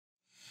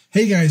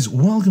Hey guys,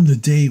 welcome to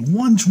day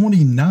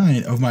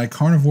 129 of my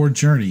carnivore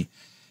journey.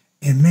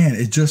 And man,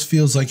 it just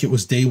feels like it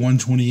was day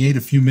 128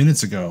 a few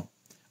minutes ago.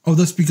 Oh,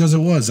 that's because it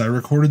was. I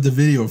recorded the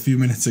video a few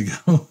minutes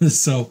ago.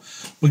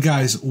 But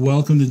guys,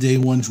 welcome to day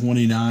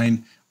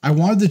 129. I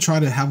wanted to try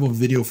to have a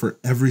video for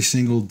every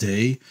single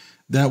day.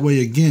 That way,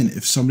 again,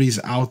 if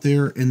somebody's out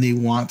there and they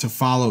want to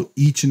follow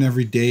each and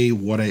every day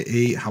what I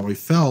ate, how I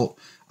felt,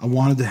 I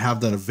wanted to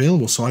have that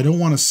available. So I don't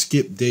want to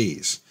skip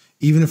days.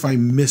 Even if I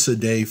miss a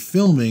day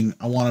filming,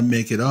 I want to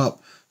make it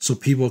up so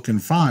people can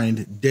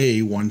find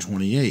day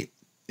 128.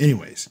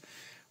 Anyways,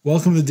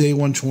 welcome to day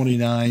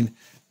 129.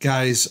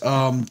 Guys,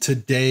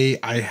 today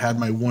I had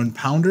my 1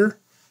 pounder.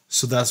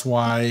 So that's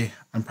why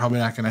I'm probably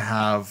not going to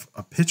have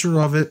a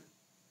picture of it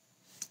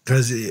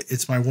because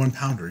it's my 1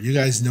 pounder. You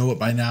guys know it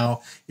by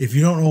now. If you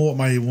don't know what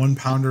my 1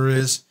 pounder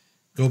is,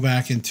 go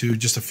back into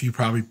just a few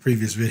probably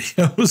previous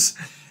videos.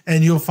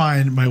 And you'll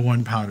find my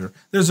 1 pounder.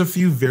 There's a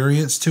few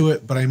variants to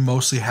it, but I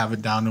mostly have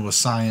it down to a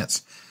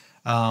science.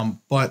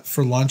 But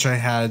for lunch, I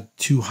had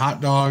 2 hot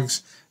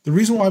dogs. The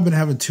reason why I've been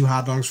having 2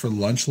 hot dogs for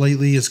lunch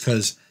lately is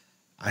because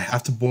I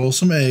have to boil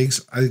some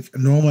eggs.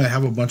 Normally I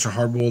have a bunch of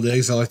hard-boiled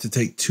eggs. I like to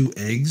take 2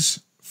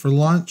 eggs for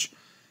lunch.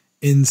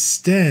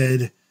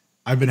 Instead,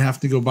 I've been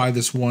having to go by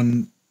this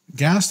one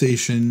gas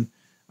station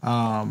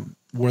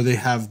where they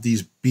have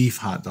these beef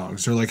hot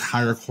dogs. They're like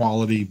higher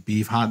quality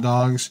beef hot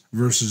dogs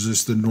versus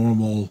just the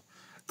normal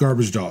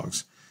garbage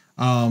dogs.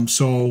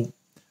 So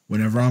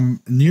whenever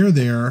I'm near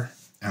there,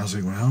 I was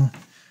like, well,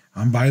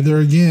 I'm by there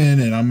again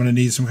and I'm going to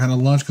need some kind of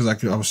lunch because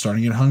I was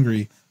starting to get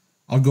hungry.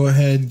 I'll go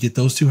ahead, get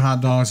those 2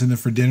 hot dogs. And then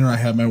for dinner, I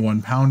had my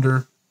 1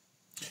 pounder.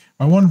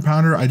 My 1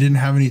 pounder, I didn't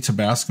have any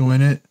Tabasco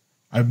in it.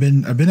 I've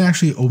been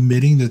actually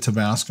omitting the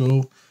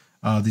Tabasco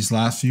these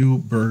last few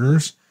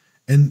burgers,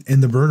 and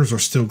the burgers are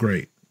still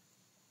great.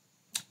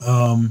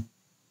 And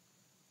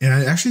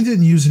I actually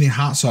didn't use any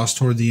hot sauce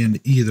toward the end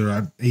either.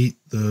 I ate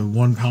the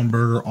 1 pound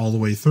burger all the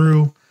way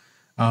through.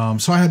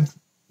 So I had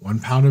 1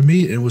 pound of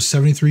meat. It was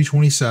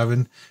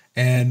 $73.27.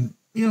 And,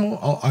 you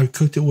know, I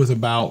cooked it with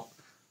about,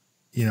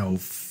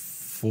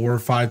 4 or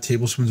 5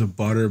 tablespoons of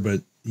butter.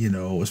 But,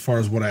 as far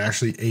as what I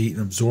actually ate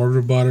and absorbed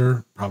of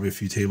butter, probably a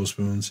few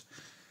tablespoons.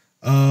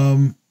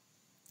 Other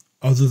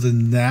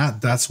than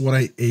that, that's what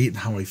I ate and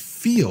how I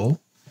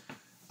feel.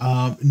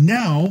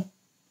 Now,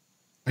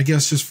 I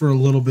guess just for a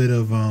little bit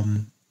of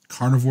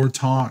carnivore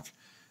talk,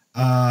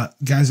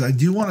 guys, I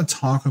do want to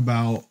talk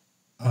about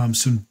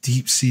some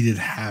deep-seated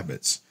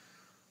habits.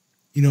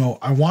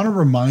 I want to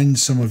remind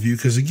some of you,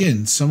 because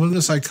again, some of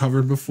this I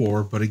covered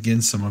before, but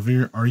again, some of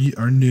you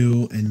are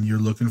new and you're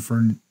looking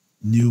for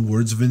new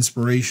words of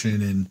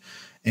inspiration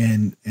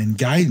and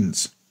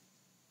guidance.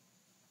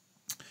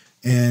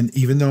 And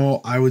even though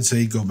I would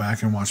say go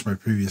back and watch my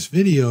previous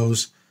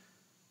videos,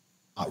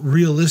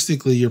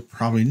 realistically, you're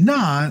probably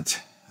not.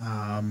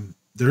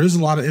 There is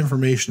a lot of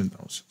information in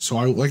those. So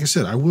like I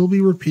said, I will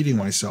be repeating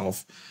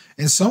myself,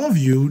 and some of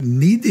you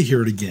need to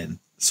hear it again.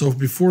 So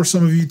before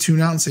some of you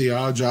tune out and say,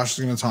 oh, Josh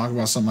is going to talk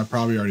about something I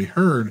probably already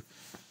heard,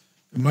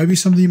 it might be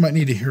something you might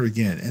need to hear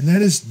again. And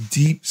that is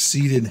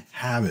deep-seated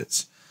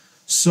habits.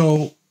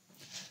 So,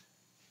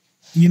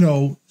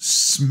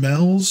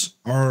 smells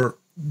are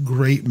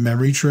great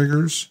memory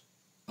triggers.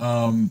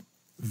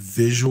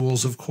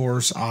 Visuals, of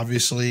course,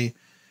 obviously,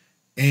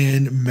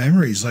 and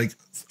memories like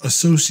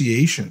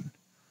association.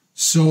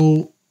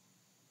 So,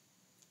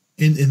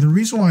 and the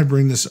reason why I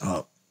bring this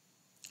up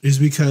is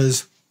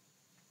because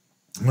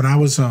when I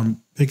was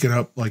picking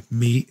up like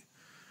meat,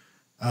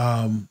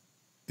 and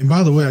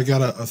by the way, I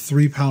got a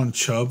 3 pound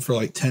chub for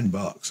like $10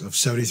 of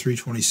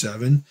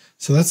 $73.27.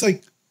 So that's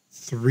like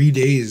 3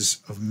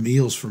 days of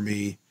meals for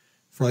me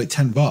for like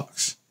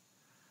 $10.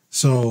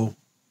 So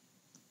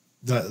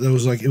that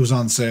was like, it was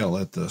on sale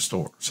at the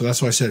store. So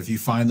that's why I said, if you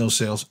find those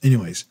sales,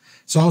 anyways.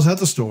 So I was at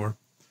the store,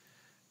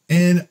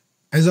 and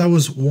as I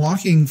was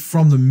walking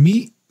from the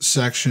meat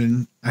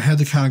section, I had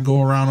to kind of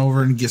go around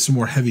over and get some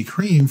more heavy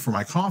cream for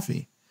my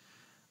coffee.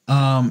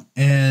 I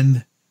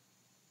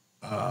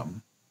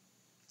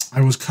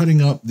was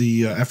cutting up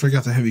after I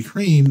got the heavy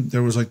cream,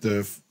 there was like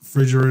the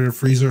refrigerator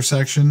freezer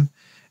section.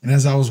 And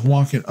as I was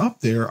walking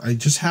up there, I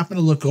just happened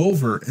to look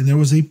over and there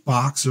was a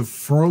box of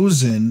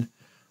frozen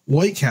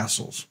White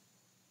Castles.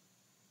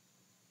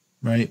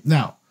 Right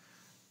now,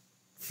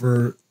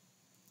 for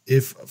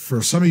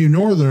some of you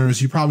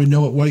Northerners, you probably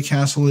know what White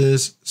Castle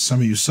is. Some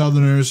of you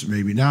Southerners,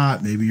 maybe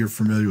not. Maybe you're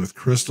familiar with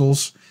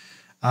Crystals.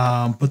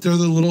 But they're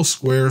the little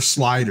square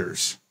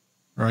sliders,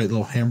 right?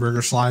 Little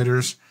hamburger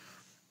sliders,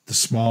 the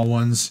small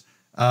ones.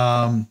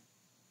 And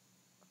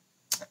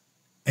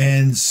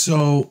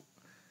so,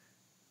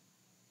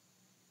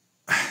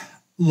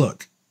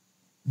 look,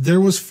 there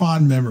was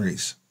fond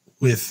memories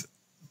with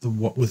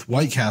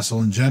White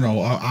Castle in general.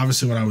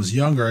 Obviously, when I was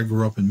younger, I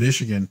grew up in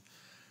Michigan.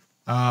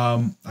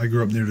 I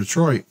grew up near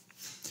Detroit,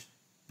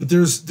 but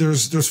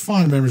there's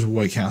fond memories of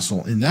White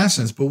Castle in that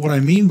sense. But what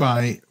I mean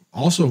by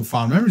also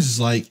fond memories is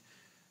like,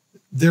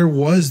 there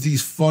was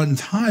these fun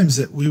times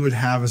that we would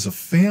have as a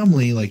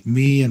family, like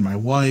me and my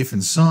wife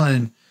and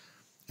son,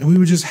 And we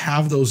would just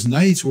have those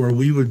nights where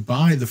we would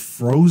buy the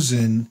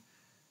frozen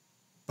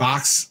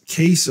box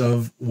case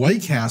of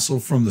White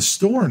Castle from the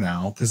store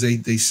now, because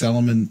they sell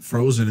them in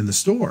frozen in the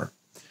store.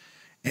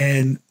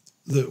 And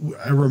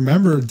I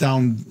remember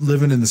down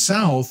living in the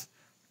South,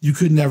 you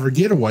could never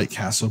get a White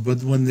Castle.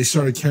 But when they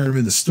started carrying them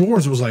in the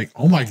stores, it was like,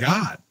 oh my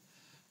God.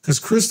 Because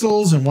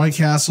Crystals and White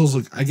Castles,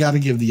 look, I got to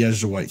give the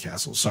edge to White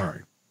Castle.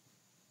 Sorry.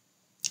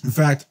 In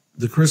fact,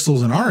 the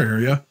Crystals in our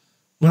area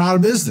went out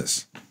of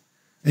business.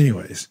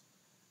 Anyways,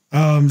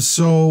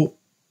 so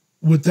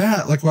with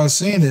that, like what I was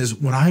saying is,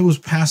 when I was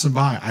passing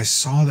by, I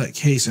saw that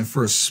case, and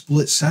for a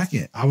split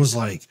second, I was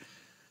like,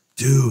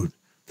 dude,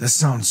 that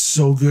sounds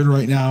so good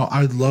right now.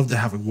 I'd love to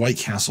have a White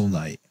Castle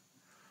night.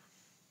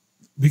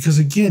 Because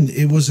again,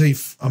 it was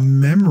a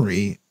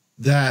memory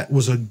that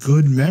was a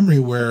good memory,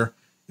 where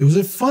it was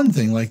a fun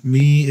thing. Like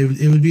me,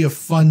 it would be a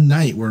fun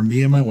night where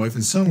me and my wife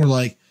and son were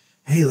like,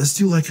 hey, let's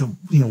do like a,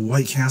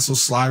 White Castle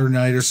slider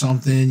night or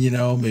something,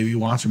 maybe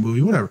watch a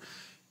movie, whatever.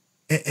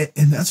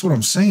 And that's what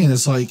I'm saying.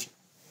 It's like,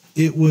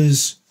 there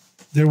was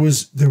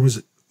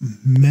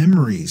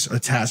memories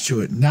attached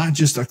to it, not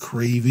just a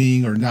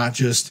craving or not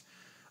just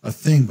a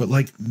thing, but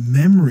like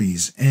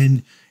memories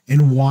and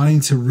wanting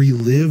to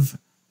relive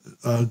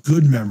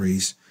good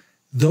memories,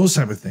 those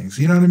type of things.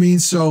 You know what I mean?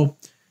 So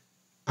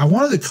I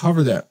wanted to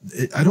cover that.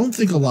 I don't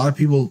think a lot of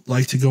people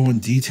like to go in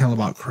detail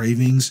about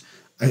cravings.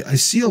 I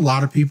see a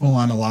lot of people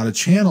on a lot of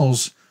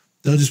channels,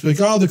 they'll just be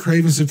like, oh, the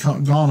cravings have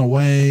gone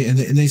away. And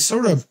they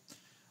sort of,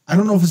 I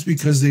don't know if it's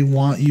because they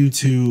want you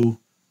to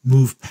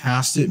move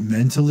past it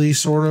mentally,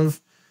 sort of.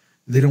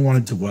 They don't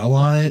want to dwell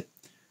on it.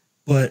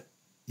 But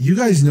you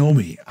guys know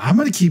me. I'm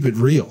going to keep it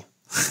real,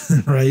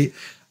 right?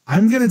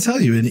 I'm going to tell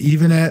you, and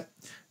even at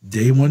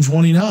day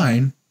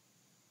 129,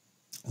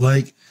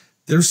 like,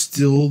 there's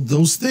still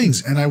those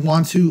things. And I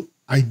want to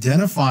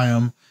identify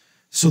them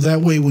so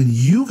that way when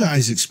you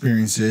guys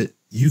experience it,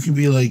 you can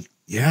be like,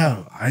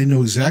 yeah, I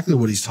know exactly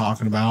what he's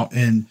talking about.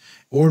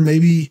 Or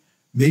maybe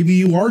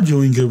you are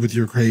doing good with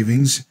your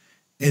cravings,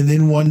 and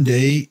then one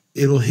day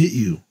it'll hit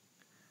you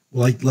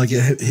like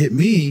it hit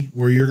me,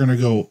 where you're going to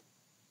go,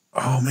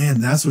 oh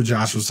man, that's what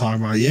Josh was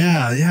talking about.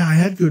 Yeah, I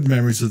had good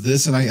memories of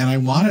this, and I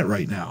want it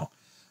right now.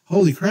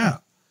 Holy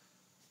crap.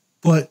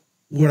 But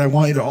what I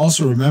want you to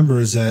also remember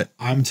is that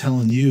I'm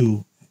telling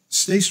you,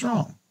 stay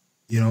strong,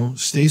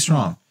 stay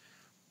strong.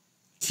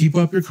 Keep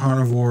up your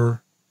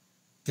carnivore.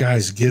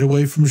 Guys, get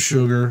away from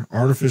sugar,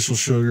 artificial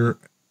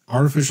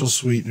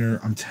sweetener.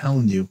 I'm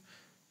telling you,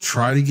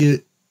 try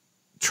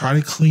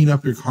to clean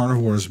up your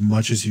carnivore as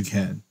much as you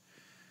can.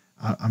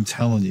 I'm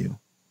telling you,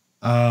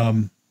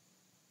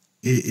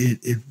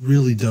 it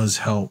really does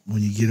help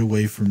when you get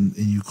away from,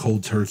 and you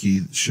cold turkey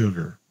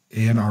sugar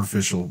and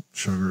artificial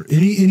sugar,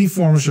 any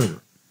form of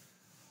sugar.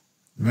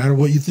 No matter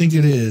what you think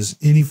it is,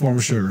 any form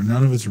of sugar,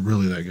 none of it's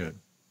really that good.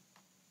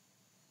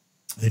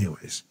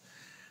 Anyways,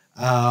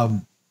 I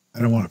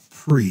don't want to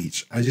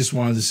preach. I just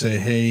wanted to say,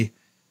 hey,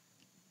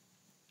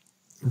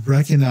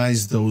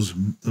 recognize those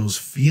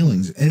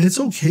feelings. And it's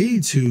okay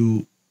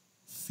to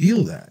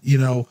feel that.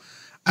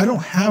 I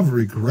don't have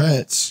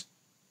regrets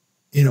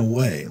in a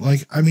way.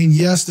 Like, I mean,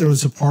 yes, there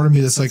was a part of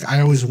me that's like, I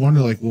always wonder,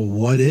 like, well,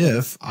 what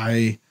if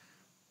I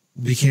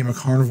became a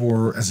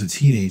carnivore as a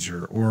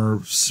teenager or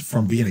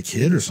from being a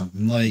kid or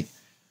something? Like,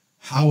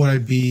 how would I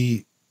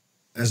be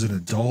as an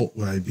adult?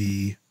 Would I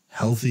be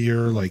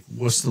healthier? Like,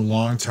 what's the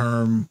long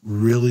term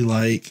really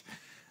like?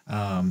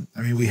 I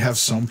mean, we have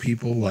some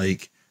people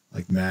like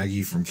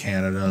Maggie from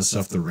Canada and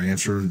stuff, the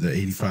rancher, the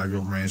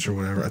 85-year-old rancher,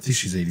 whatever. I think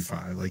she's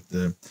 85,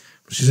 but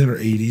she's in her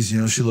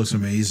 80s, she looks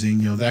amazing,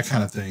 that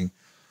kind of thing.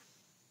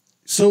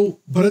 So,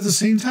 but at the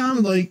same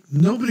time, like,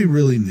 nobody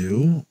really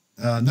knew.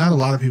 Not a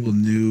lot of people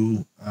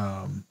knew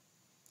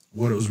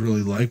what it was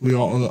really like.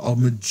 A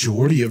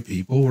majority of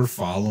people were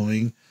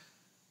following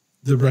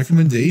the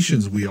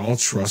recommendations. We all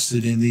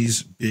trusted in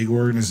these big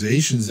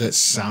organizations that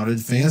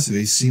sounded fancy.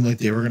 They seemed like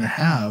they were going to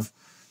have.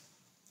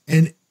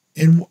 And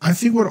I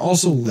think what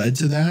also led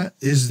to that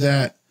is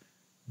that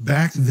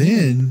back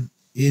then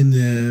in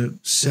the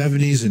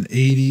 70s and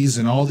 80s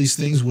and all these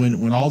things,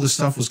 when all this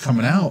stuff was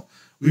coming out,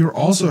 we were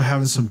also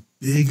having some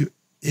big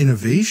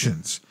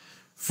innovations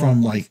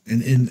from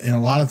and a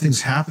lot of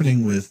things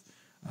happening with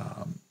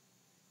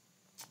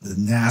the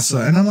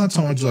NASA. And I'm not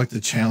talking about like the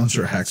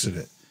Challenger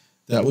accident.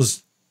 That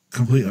was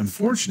completely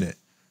unfortunate.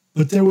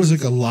 But there was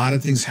like a lot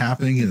of things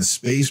happening in the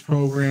space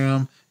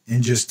program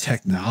and just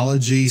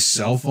technology.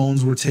 Cell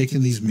phones were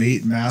taking these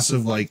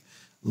massive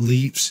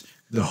leaps,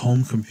 the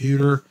home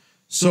computer.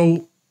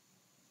 So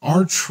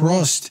our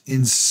trust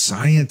in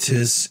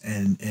scientists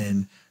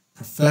and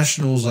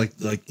professionals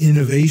like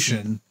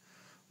innovation,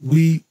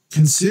 we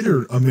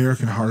considered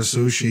American Heart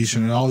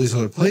Association and all these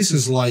other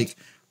places like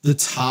the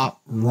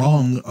top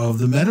rung of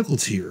the medical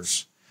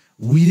tiers.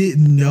 We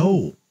didn't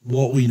know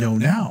what we know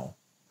now.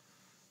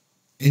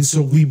 And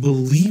so we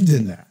believed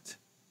in that.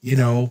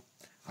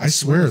 I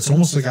swear, it's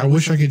almost like I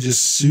wish I could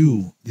just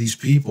sue these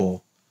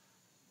people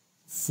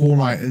for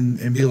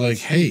and be like,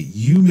 hey,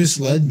 you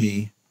misled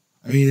me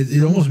I mean,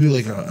 it'd almost be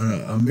like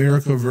a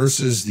America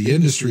versus the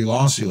industry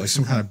lawsuit, like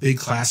some kind of big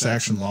class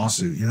action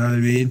lawsuit. You know what I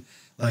mean?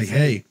 Like,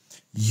 hey,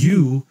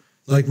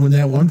 like when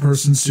that one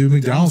person sued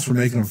McDonald's for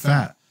making them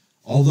fat.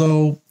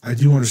 Although I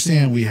do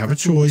understand we have a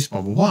choice,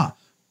 blah, blah, blah.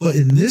 But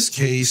in this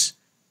case,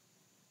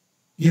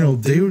 you know,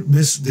 they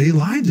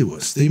lied to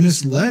us. They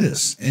misled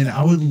us. And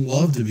I would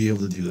love to be able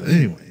to do that.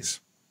 Anyways,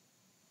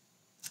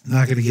 I'm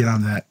not going to get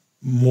on that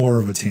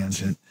more of a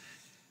tangent.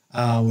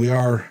 We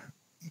are,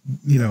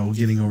 you know,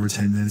 getting over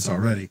 10 minutes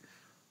already.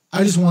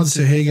 I just wanted to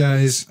say, hey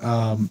guys,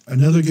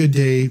 another good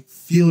day.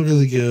 Feel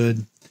really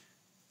good.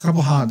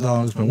 Couple hot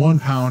dogs, my 1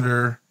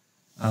 pounder.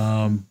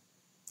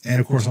 And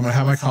of course I'm going to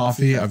have my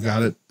coffee. I've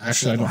got it.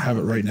 Actually, I don't have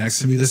it right next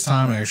to me this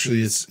time.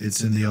 Actually,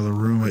 it's in the other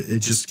room. I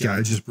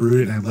just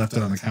brewed it and I left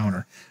it on the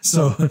counter.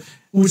 So,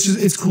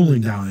 it's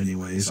cooling down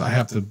anyways. I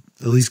have to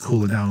at least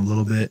cool it down a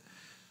little bit.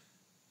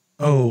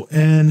 Oh,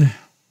 and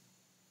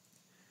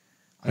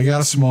I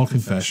got a small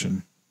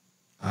confession.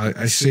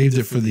 I saved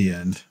it for the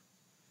end.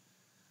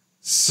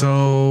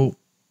 So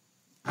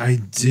I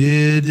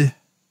did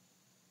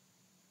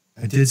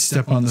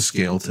step on the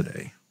scale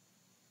today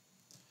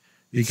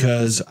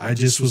because I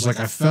just was like,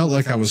 I felt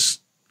like I was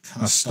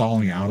kind of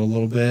stalling out a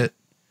little bit.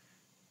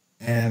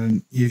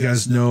 And you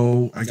guys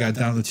know I got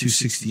down to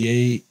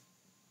 268.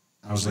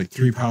 I was like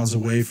 3 pounds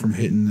away from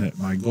hitting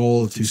my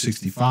goal of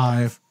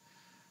 265.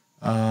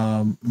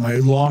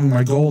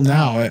 My goal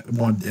now at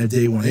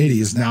day 180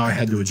 is now I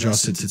had to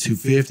adjust it to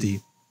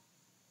 250.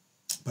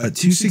 But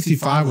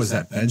 265 was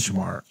that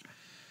benchmark.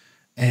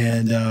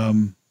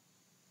 And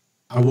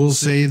I will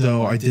say,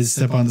 though, I did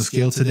step on the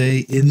scale today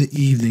in the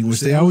evening,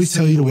 which they always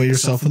tell you to weigh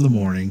yourself in the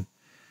morning.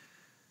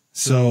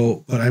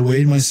 So, but I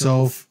weighed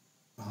myself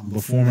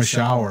before my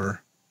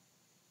shower,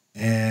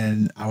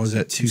 and I was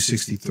at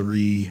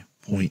 263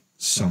 point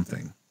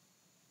something.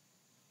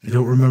 I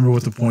don't remember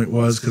what the point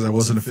was because I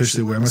wasn't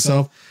officially weighing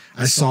myself.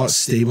 I saw it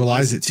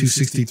stabilize at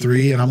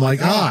 263, and I'm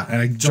like,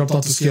 and I jumped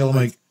off the scale. I'm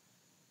like,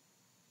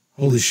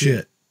 holy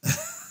shit.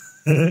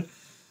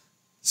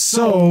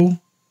 So,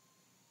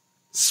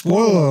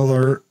 spoiler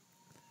alert,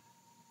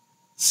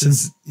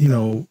 since,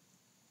 8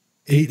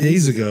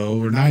 days ago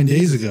or 9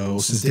 days ago,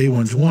 since day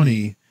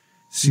 120,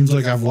 seems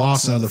like I've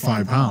lost another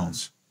 5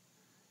 pounds.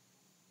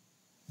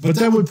 But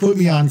that would put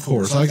me on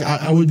course. Like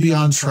I would be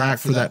on track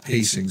for that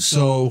pacing.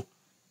 So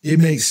it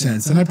makes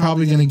sense. And I'm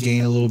probably going to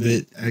gain a little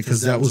bit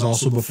because that was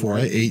also before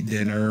I ate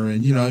dinner.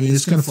 And,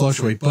 it's going to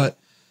fluctuate. But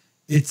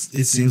it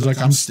seems like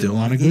I'm still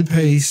on a good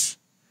pace.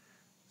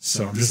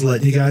 So I'm just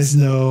letting you guys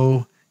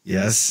know,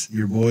 yes,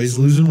 your boy's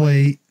losing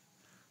weight.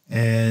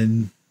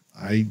 And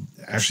I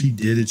actually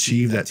did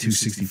achieve that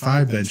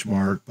 265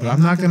 benchmark. But I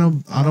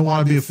don't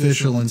want to be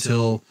official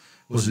until,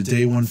 was it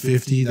day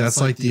 150? That's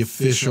like the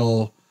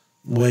official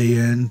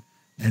weigh-in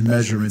and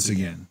measurements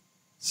again.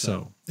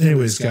 So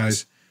anyways,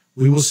 guys,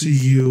 we will see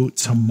you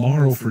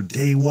tomorrow for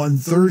day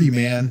 130,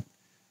 man.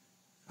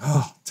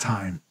 Oh,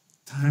 time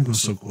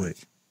goes so quick.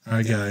 All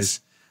right,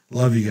 guys.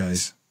 Love you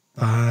guys.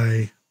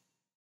 Bye.